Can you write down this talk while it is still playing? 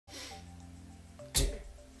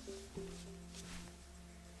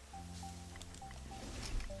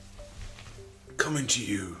coming to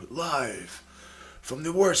you live from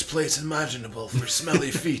the worst place imaginable for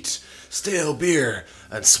smelly feet, stale beer,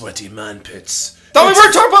 and sweaty man pits. Thought we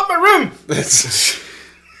weren't talking about my room!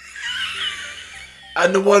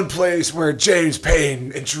 And the one place where James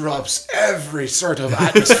Payne interrupts every sort of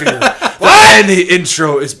atmosphere when any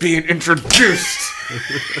intro is being introduced.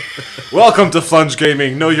 Welcome to Flunge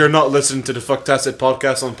Gaming. No, you're not listening to the Fucktastic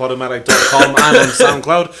podcast on Podomatic.com and on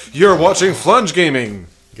SoundCloud. You're watching Flunge Gaming.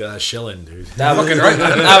 Got a shilling, dude. That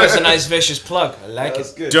was a nice vicious plug. I like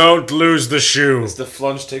it. Good. Don't lose the shoe. It's the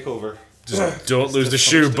Flunge takeover. Just don't lose the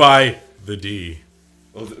shoe by the D.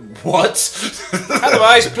 Oh, what?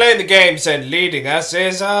 Otherwise, playing the game said leading us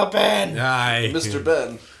is Ben. Aye. Mr.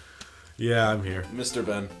 Ben. Yeah, I'm here. Mr.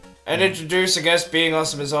 Ben. And introduce a guest being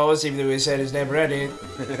awesome as always, even though we said his name already.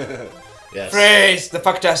 Yes. Phrase, the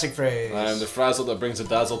fucktastic phrase. I am the frazzle that brings a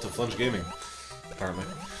dazzle to Flunge Gaming. Apparently.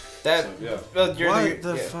 That, So, yeah. well, you're What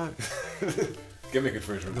the the yeah. fuck? Gimmick and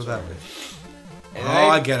Fraser. Go that way. And Oh,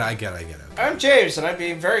 I get it. I'm James, and I'm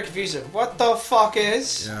being very confused. What the fuck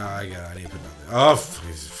is? Yeah, I get it. I need to put that there. Oh,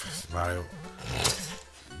 Mario.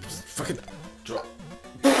 Fucking. Drop.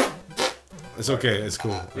 It's okay. It's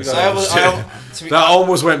cool. That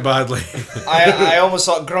almost went badly. I almost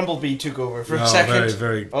thought Grumblebee took over for a second.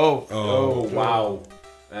 Very. Oh, Wow.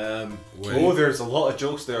 Wait. There's a lot of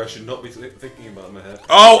jokes there I should not be thinking about in my head.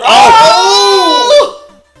 Oh!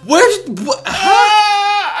 Where did. What?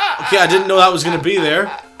 Okay, I didn't know that was gonna be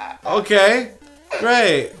there. Okay.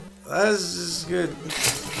 Great. That's good.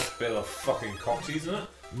 Bit of fucking cock tease, isn't it?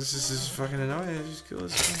 This is fucking annoying. It's just cool.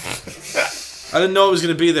 I didn't know it was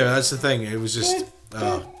gonna be there. That's the thing. It was just.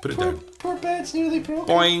 Put it down. Poor bed's nearly broken.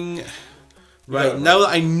 Boing. Right, now that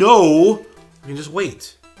I know, I can just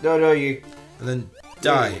wait. No, you. And then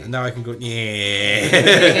die. And now I can go,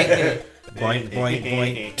 yeah. Boing, boing,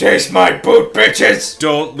 boing. Taste my boot, bitches!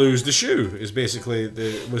 Don't lose the shoe is basically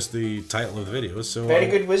was the title of the video. So Very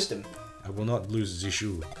good wisdom. I will not lose the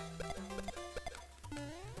shoe.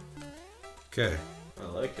 Okay. I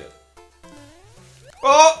like it.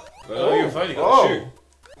 Oh! Well, you're fine, you got the shoe.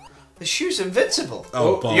 The shoe's invincible.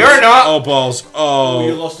 Oh, balls. You're not! Oh, balls. Oh,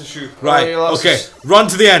 you Oh. lost the shoe. Right, you lost okay. the Run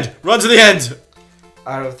to the end. Run to the end.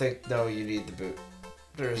 I don't think. No, you need the boot.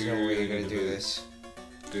 There's no way you're gonna do this.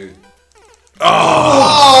 Dude.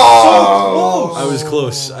 Oh! I was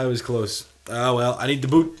close. Oh, well, I need the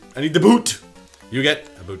boot. You get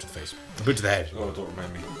a boot to the face. A boot to the head. Oh, don't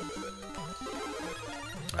remind me.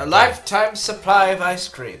 A lifetime supply of ice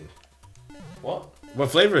cream. What?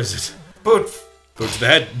 What flavor is it? Boot. Boot to the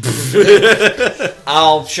head.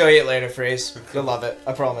 I'll show you it later, Fraser. You'll love it.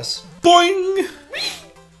 I promise. Boing!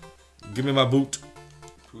 Give me my boot.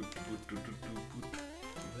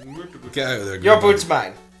 Get out of there. Your boot's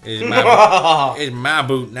mine. It's my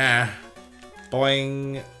boot now.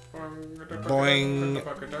 Boing. Boing.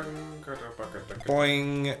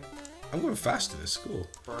 Boing. I'm going fast to this school.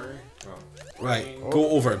 Right. Go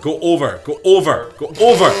over. Go over. Go over. Go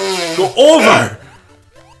over. Go over.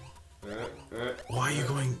 Why are you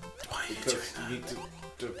going? Why are you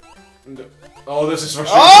doing that? Oh, this is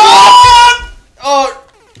frustrating. Oh! Oh!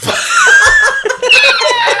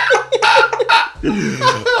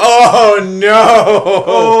 Oh no!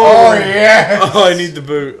 Oh yeah! Oh, I need the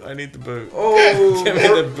boot. Oh, give me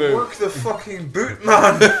the boot. Work the fucking boot,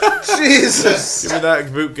 man. Jesus! Give me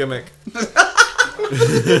that boot gimmick.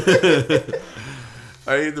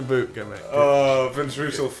 I need the boot gimmick. Oh, Vince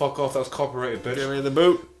Russo, fuck off. That's copyrighted, bitch. Give me the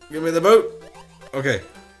boot. Give me the boot. Okay.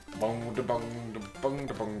 Bong, da, bong, da, bong,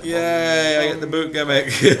 da, bong, da, Yay! I get the boot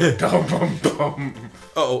gimmick. Dum, bum, bum.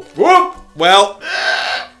 Uh-oh. Whoop!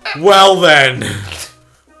 Well then.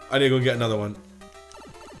 I need to go get another one.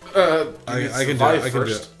 I can do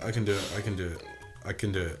it. I can do it. I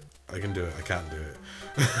can't do it.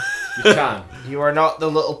 You can. You are not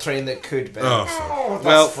the little train that could be. Oh, fuck. Oh, that's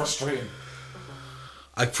Well, frustrating.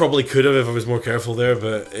 I probably could have if I was more careful there,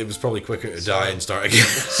 but it was probably quicker to die and start again.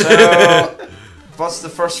 So, what's the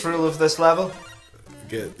first rule of this level?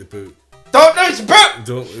 Get the boot. Don't lose the boot!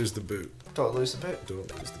 Don't lose the boot. Don't lose the boot.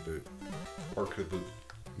 Don't lose the boot. Work the boot.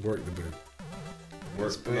 Work the boot.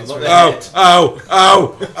 Work boots the are boot.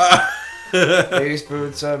 Oh! These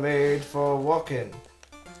boots are made for walking.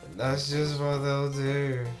 And that's just what they'll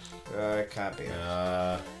do. It can't be.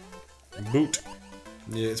 Boot.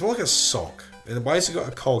 Yeah, it's more like a sock. And why has it got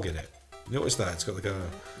a cog in it? You notice that? It's got like a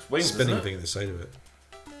Wings, spinning isn't it? thing at the side of it.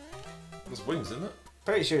 It's wings, isn't it?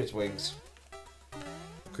 Pretty sure it's wings.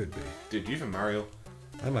 Could be. Dude, you've been Mario.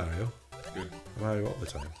 I'm Mario. Good. I'm Mario all the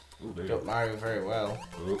time. Ooh, there you Don't go. Mario very well.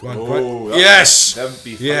 Come on, come on. that- Yes! That would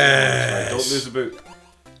be fun. Yes! Right, don't lose the boot.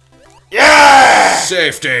 Yeah!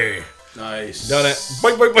 Safety! Nice. Done it.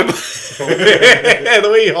 Boink, boink, boink. The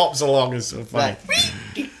way he hops along is so funny.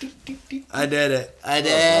 I did it. I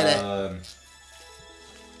did it.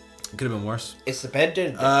 Could have been worse. It's the bed,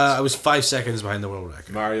 dude. I was 5 seconds behind the world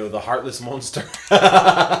record. Mario, the heartless monster.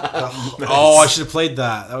 Oh, I should have played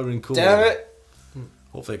that. That would have been cool. Damn it.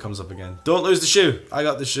 Hopefully it comes up again. Don't lose the shoe. I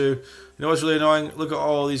got the shoe. You know what's really annoying? Look at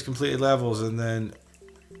all these completed levels and then...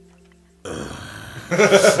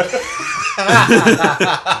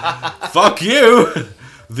 Fuck you!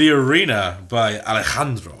 The Arena by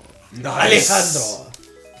Alejandro. Nice. Alejandro.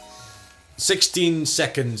 16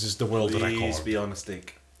 seconds is the world record. Please be on a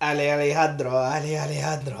stick. Alejandro. Alright,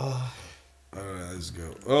 let's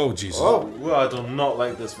go. Oh, Jesus. Oh. Well, I do not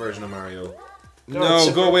like this version of Mario.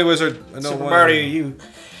 No, go away, wizard. I don't Super want Mario, you.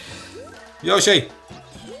 Yoshi!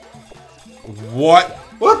 What?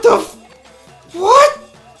 What the what?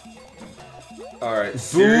 Alright, Booze!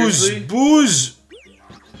 seriously? Booze!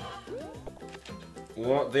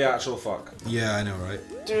 What the actual fuck? Yeah, I know, right?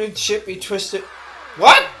 Dude, shit me twisted.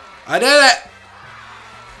 What? I did it!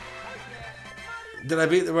 Did I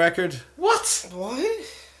beat the record? What? What?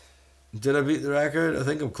 Did I beat the record? I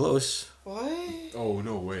think I'm close. What? Oh,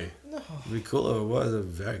 no way. No. It'd be cool if it was.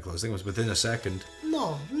 Very close. I think it was within a second.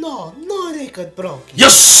 No record broken.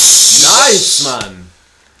 Yes! Nice, man.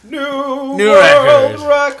 New record.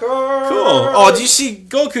 record. Cool. Oh, do you see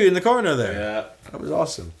Goku in the corner there? Yeah. That was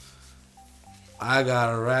awesome. I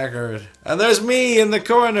got a record. And there's me in the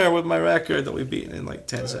corner with my record that we've beaten in like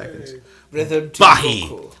 10 seconds. Rhythm Bahi!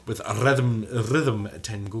 Tengoku. With Rhythm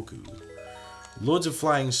Tengoku. Loads of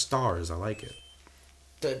flying stars. I like it.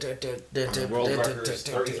 World record is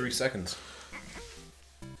 33 seconds.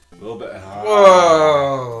 A little bit hard.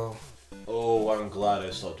 Whoa. Oh, I'm glad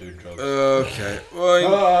I stopped doing drugs. Okay.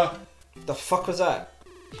 Well, The fuck was that?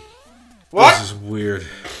 What? this is weird.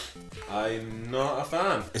 I'm not a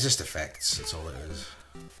fan. It's just effects. That's all it is.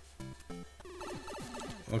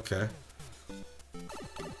 Okay.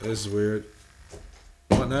 This is weird.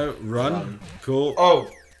 What now? Run? Cool. Oh.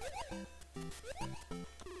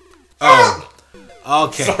 Oh.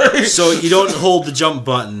 Okay. Sorry. So you don't hold the jump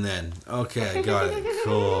button then. Okay, got it.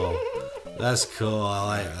 Cool. That's cool. I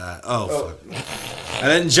like that. Oh, fuck. I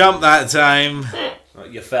didn't jump that time.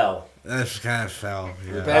 You fell. That kind of fell.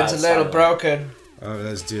 Yeah. Bed's a little broken. Oh,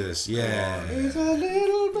 let's do this. Yeah. It's a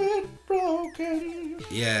little bit broken.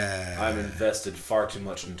 Yeah. I've invested far too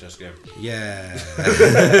much into this game. Yeah.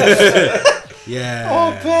 Yeah.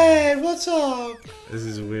 Oh, Ben, what's up? This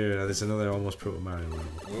is weird. There's another almost Pro Mario level.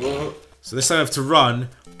 Oh. So this time I have to run,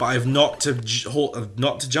 but I've not to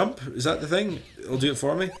not to jump. Is that the thing? It'll do it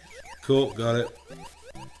for me. Cool, got it.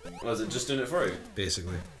 Was it just doing it for you?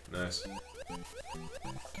 Basically. Nice.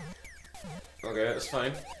 Okay, that's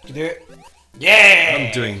fine. You do it? Yeah!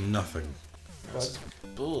 I'm doing nothing. What?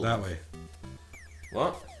 Bull. That way.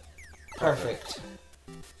 What? Perfect.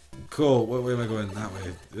 Cool. What way am I going? That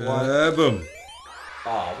way. What? Boom.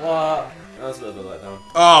 Oh, what? That's a bit of a letdown.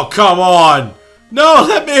 Oh, come on! No,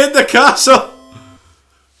 let me hit the castle!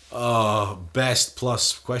 Oh, best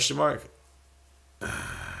plus question mark?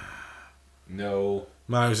 No.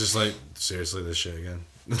 Man, I was just like, seriously, this shit again.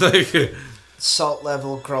 Like, Salt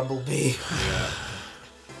level Grumblebee. Yeah.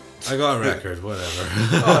 I got a record, whatever.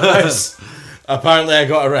 Oh, nice. Apparently I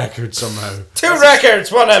got a record somehow. Two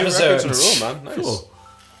records, one Two episode. records in a row, man. Nice. Cool.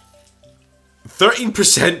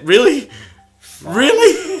 13%? Really?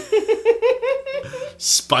 Really?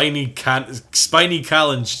 Spiny challenge. Spiny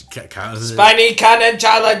Cannon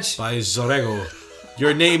Challenge. By Zorego.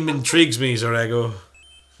 Your name intrigues me, Zorego.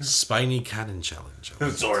 Spiny Cannon Challenge.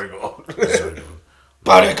 Zorgo. Zorego.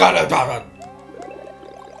 Spiny Cannon Challenge.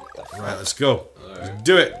 Right, let's go. Let's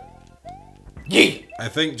do it. Yee. I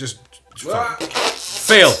think just fuck.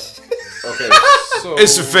 Fail. Okay, so...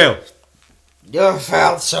 It's a fail. You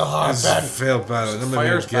felt so hard, It's Ben. a fail battle. I'm gonna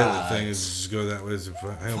Fire's get the bad. thing. Is just go that way.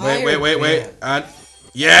 Hang on, Fire wait. And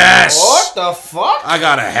yes. What the fuck? I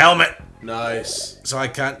got a helmet, Nice. so I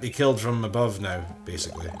can't be killed from above now.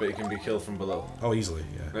 Basically. But you can be killed from below. Oh, easily.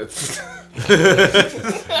 Yeah.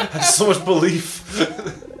 So much belief.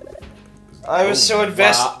 I was so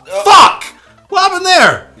invested. Wow. Fuck! What happened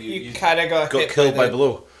there? You kind of got hit killed by the-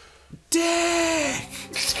 below. Dick.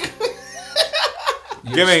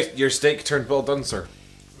 Give me Your steak turned well done, sir.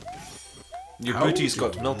 Your booty's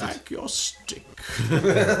got melted. Like your stick.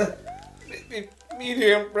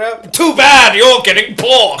 Medium rare. Too bad you're getting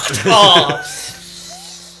porked. Oh.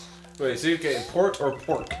 Wait, so you're getting port or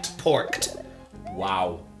porked? Porked.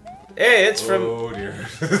 Wow. Hey, it's from. Oh dear.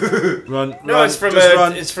 Run. No, run, it's from just a-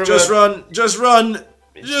 run. it's from just a- run. Just run.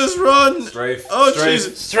 Just run. Strafe. Oh Strafe.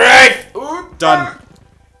 Jesus. Straight. Done.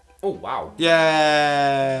 Oh, wow.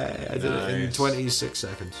 Yeah, I did it in Nice. 26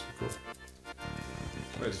 seconds. Cool.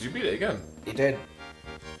 Wait, did you beat it again? You did.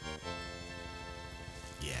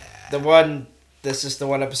 Yeah. The one. This is the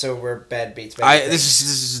one episode where Ben beats Ben. This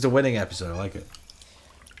is the winning episode. I like it.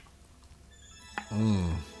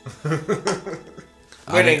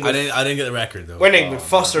 I didn't get the record though. Winning with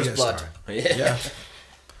Foster's You get a blood. star. Yeah.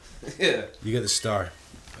 Yeah. You get the star.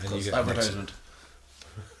 And you get Advertisement.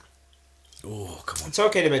 Oh, come on. It's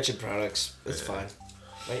okay to mention products. It's fine.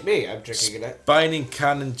 Like me, I'm drinking it. Binding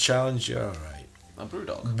Cannon Challenge. All right. A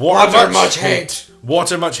Brewdog. Water much hate.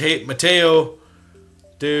 Water much hate. Mateo.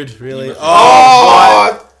 Dude, really?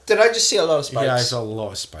 Oh! Did I just see a lot of spikes? Yeah, I saw a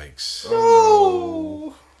lot of spikes.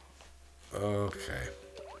 No. Okay.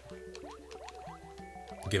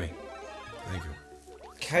 Gimme. Thank you.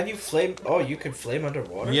 Can you flame? Oh, you can flame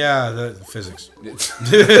underwater? Yeah, the physics. There's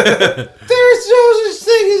no such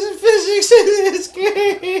thing as physics in this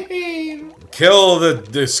game. Kill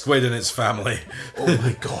the squid and its family. Oh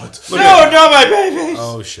my god. No, not my babies.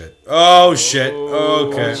 Oh shit. Oh shit.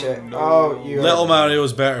 Okay. Shit. Oh, you. Little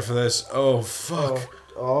Mario's better for this. Oh fuck.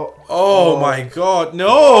 Oh. Oh my god. No.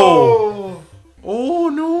 Oh. Oh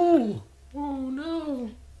no. Oh no.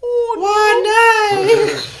 One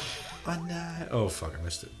night. One night. Oh fuck, I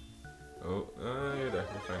missed it. Oh, you're there.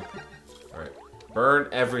 You're fine. Alright. Burn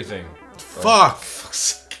everything. Fuck.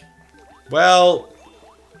 Well.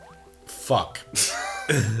 Fuck.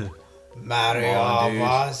 Mario on, dude.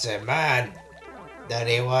 was a man. That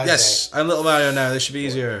he was. Yes, I'm Little Mario now. This should be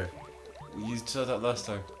easier. You said that last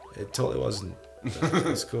time. It totally wasn't.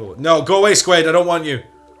 That's cool. No, go away, Squid. I don't want you.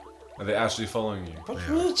 Are they actually following you? But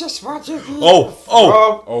we just want to be. Oh,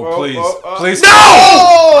 oh. Oh, please. Please. No!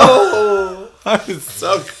 Oh! I was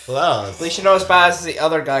so close. At least you know as bad as the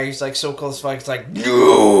other guy who's like so close to it's like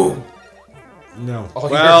no. No. Oh,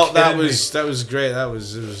 Well, you're that kidding was great. It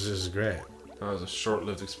was just great. That was a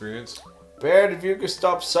short-lived experience. Baird, if you could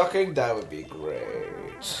stop sucking, that would be great.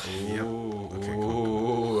 Ooh, Okay,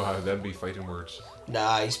 ooh, that'd be fighting words.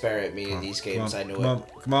 Nah, he's better at me in these games. I know it.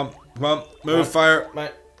 Come on. Move, fire. Oh,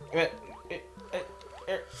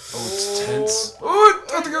 it's tense. Come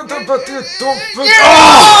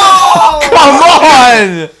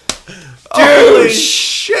on! Holy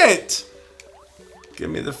shit! Give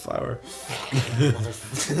me the flower.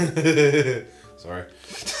 Sorry.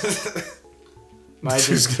 My,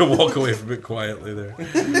 Just gonna walk away from it quietly there.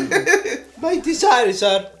 my desires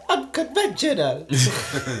are unconventional.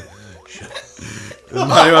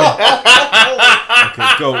 Mario. Okay,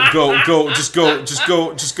 go. Just go.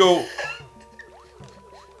 Just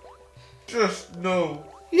no.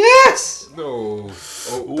 Yes! No.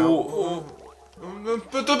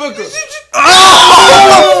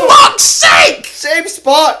 Oh, fuck's sake! Same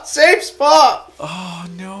spot! Same spot! Oh,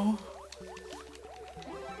 no.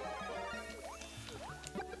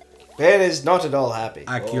 Ben is not at all happy.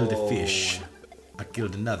 I killed a fish. I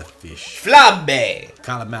killed another fish. Flambe!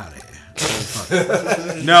 Calamari.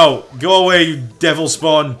 No, go away, you devil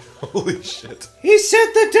spawn. Holy shit. He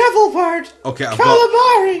said the devil word! Okay, I've got...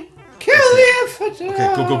 Calamari! Kill the infant!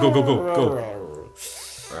 Okay, go.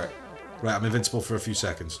 Alright. Right, I'm invincible for a few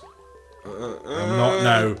seconds. I'm not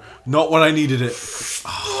now. Not when I needed it.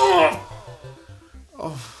 Oh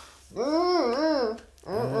no.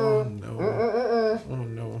 Oh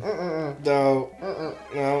no.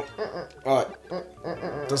 No.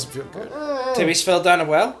 What? Doesn't feel good. Timmy's fell down a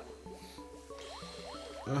well?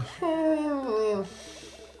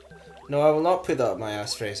 No, I will not put that up my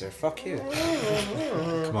ass, Fraser. Fuck you.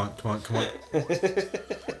 Come on.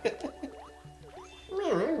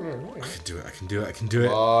 I can do it.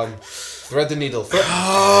 Come on. Thread the needle.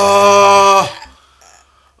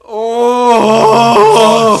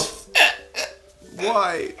 Oh!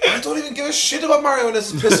 Why? I don't even give a shit about Mario and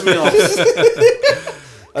this is pissing me off.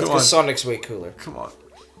 That's because Sonic's way cooler. Come on.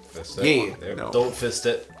 Fist it. Yeah. There. No. Don't fist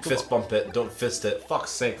it. Fist bump it. Don't fist it.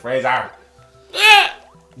 Fuck's sake, Fraser.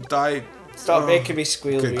 Die. Stop making me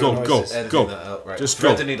squeal. Okay, weird go. noises. Editing that out. Right. Just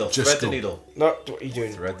thread go. the needle. Just Thread go. the needle. No, what are you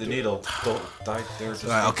doing? Thread the needle. Don't die there. Just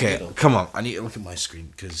Right, thread the okay, needle. come on. I need to look at my screen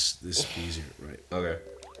because this will be easier. Right. Okay.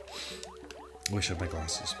 I wish I had my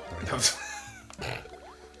glasses. Right.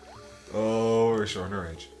 Oh, we're showing our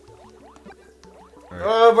age.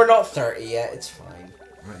 We're not 30 yet. It's fine.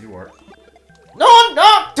 Right, you are. No, I'm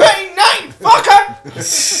not 29,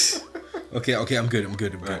 fucker! Okay, I'm good.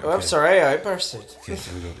 Right. Oh, I'm sorry, I bursted. Okay,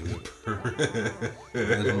 here we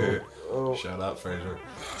go. Oh. Shut up, Fraser.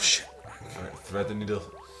 Oh, shit. Alright, thread the needle.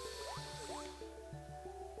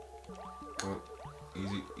 Oh,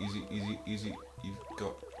 easy. You've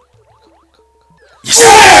got.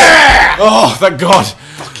 Yes! Oh, thank God.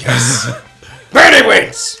 Fuck yes. Bernie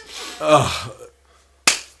wins!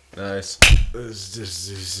 Nice. This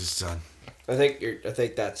is done. I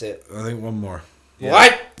think that's it. I think one more. Yeah.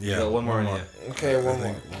 What? Yeah, Yeah, one more in you. Okay, one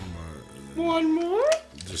more. One more?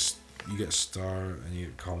 Just you get a star and you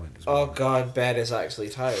get a comment. As Oh well. God, Ben is actually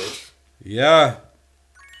tired. Yeah.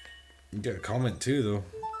 You get a comment too, though.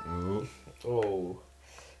 Ooh. Oh,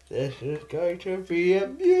 this is going to be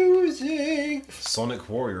amusing. Sonic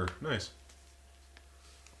Warrior. Nice.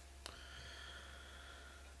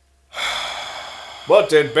 What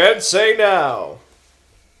did Ben say now?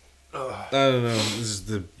 I don't know. This is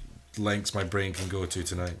the lengths my brain can go to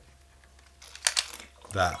tonight.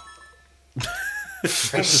 That.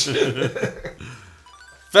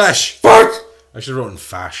 Fash. Fuck! I should have written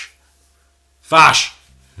fash. Fash.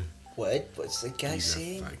 What? What's the guy He's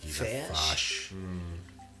saying? a Fash? fash.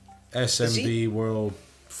 SMB World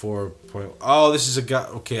 4. Oh, this is a guy.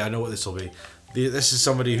 Okay, I know what this will be. This is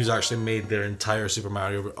somebody who's actually made their entire Super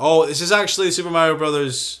Mario. Oh, this is actually Super Mario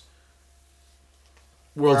Brothers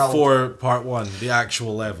World 4 Part 1, the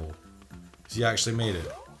actual level. He actually made it.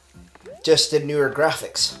 Just in newer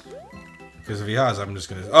graphics. Because if he has, I'm just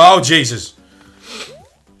gonna. Oh Jesus!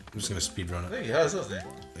 I'm just gonna speedrun I it. think he has, doesn't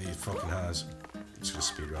he? He fucking has. I'm just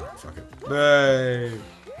gonna speedrun it. Fuck it. Hey.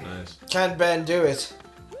 Nice. Can Ben do it?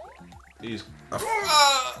 He's.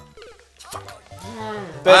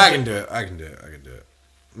 Ben, I can do it. I can do it. I can do it.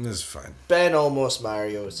 This is fine. Ben almost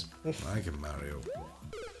Mario's. I can Mario.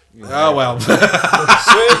 Oh well.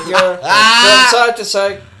 Swing your from side to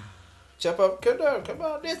side. Jump up, come down, come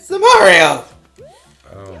on, it's the Mario!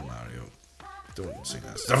 Oh Mario. Don't sing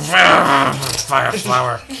that stuff. Fire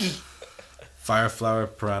flower. Fire flower,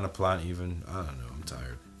 piranha plant even. I don't know, I'm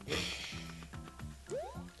tired.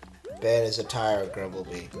 Ben is a tired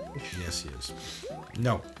Grumblebee. Yes he is.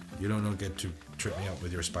 No, you don't get to trip me up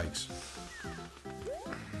with your spikes.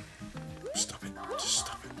 Stop it. Just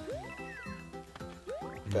stop it.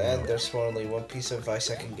 Ben, there's only one piece of advice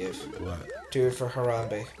I can give. What? Do it for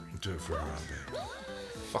Harambe. Do it for Harambe.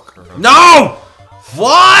 Fuck her. No!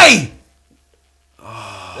 Why?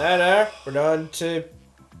 There, we're on to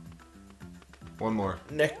One more.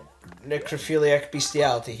 necrophiliac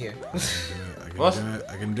bestiality here. I can What? do it.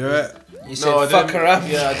 I can do it. You said fuck Harambe.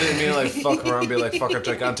 Yeah, I didn't mean like fuck her and be like fuck a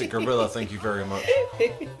gigantic gorilla. Thank you very much.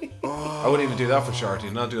 I wouldn't even do that for charity.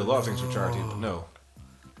 And I'll do a lot of things for charity, but no.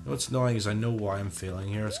 What's annoying is I know why I'm failing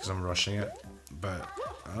here. It's because I'm rushing it. But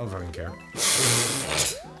I don't fucking care.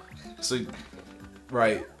 So,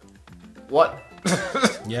 right. What?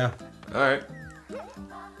 Yeah. Alright.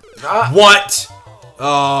 What?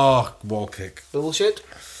 Oh, wall kick. Bullshit.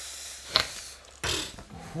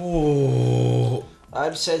 Oh.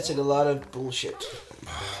 I'm sensing a lot of bullshit.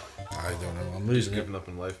 I don't know. I'm losing it. Giving up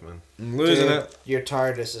in life, man. I'm losing Dude, it. your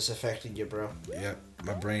tiredness is affecting you, bro. Yeah,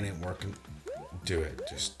 my brain ain't working. Do it.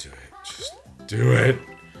 Just do it. Just do it.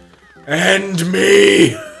 End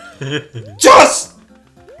me. Just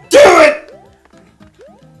do it!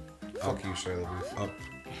 Fuck you, Shia LaBeouf. Up.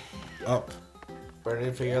 Up.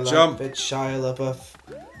 Burning for your Jump. life, bitch, Shia LaBeouf.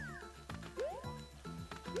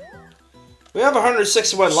 We have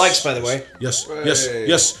 161 likes, by the way. Yes. Hey. Yes.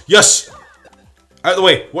 Yes. Yes. Out of the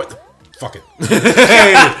way. What? The? Fuck it.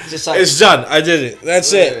 Just like, It's done. I did it.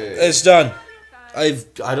 That's it. Hey. It's done. I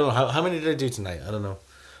don't know how many did I do tonight. I don't know.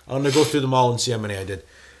 I'm gonna go through them all and see how many I did.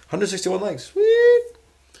 161 likes. Sweet.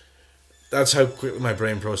 That's how quickly my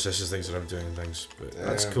brain processes things that I'm doing things. But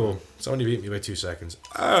that's Yeah. cool. Somebody beat me by 2 seconds.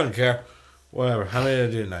 I don't care. Whatever. How many did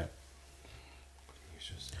I do tonight?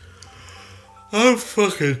 I'm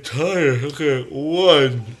fucking tired. Okay,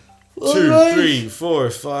 1, 2, 3, 4,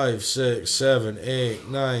 5, 6, 7, 8,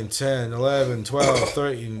 9, 10, 11, 12,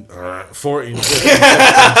 13, 14, 15, 16,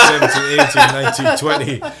 17, 18, 19,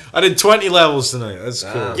 20. I did 20 levels tonight. That's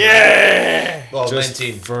cool. yeah! Well, Just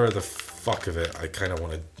 19. for the fuck of it, I kind of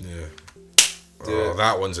want to. Yeah. Do Oh, it.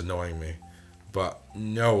 that one's annoying me. But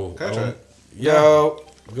no. Can I try it? Yeah. No.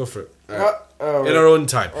 Go for it. In In our own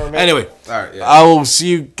time. or maybe- Anyway. Alright, yeah. I will see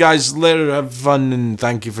you guys later. Have fun and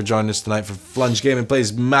thank you for joining us tonight for Flunge Gaming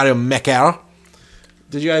Plays Mario Maker.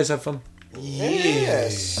 Did you guys have fun?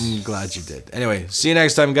 Yes. I'm glad you did. Anyway, see you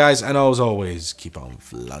next time, guys, and as always, keep on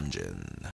flunging.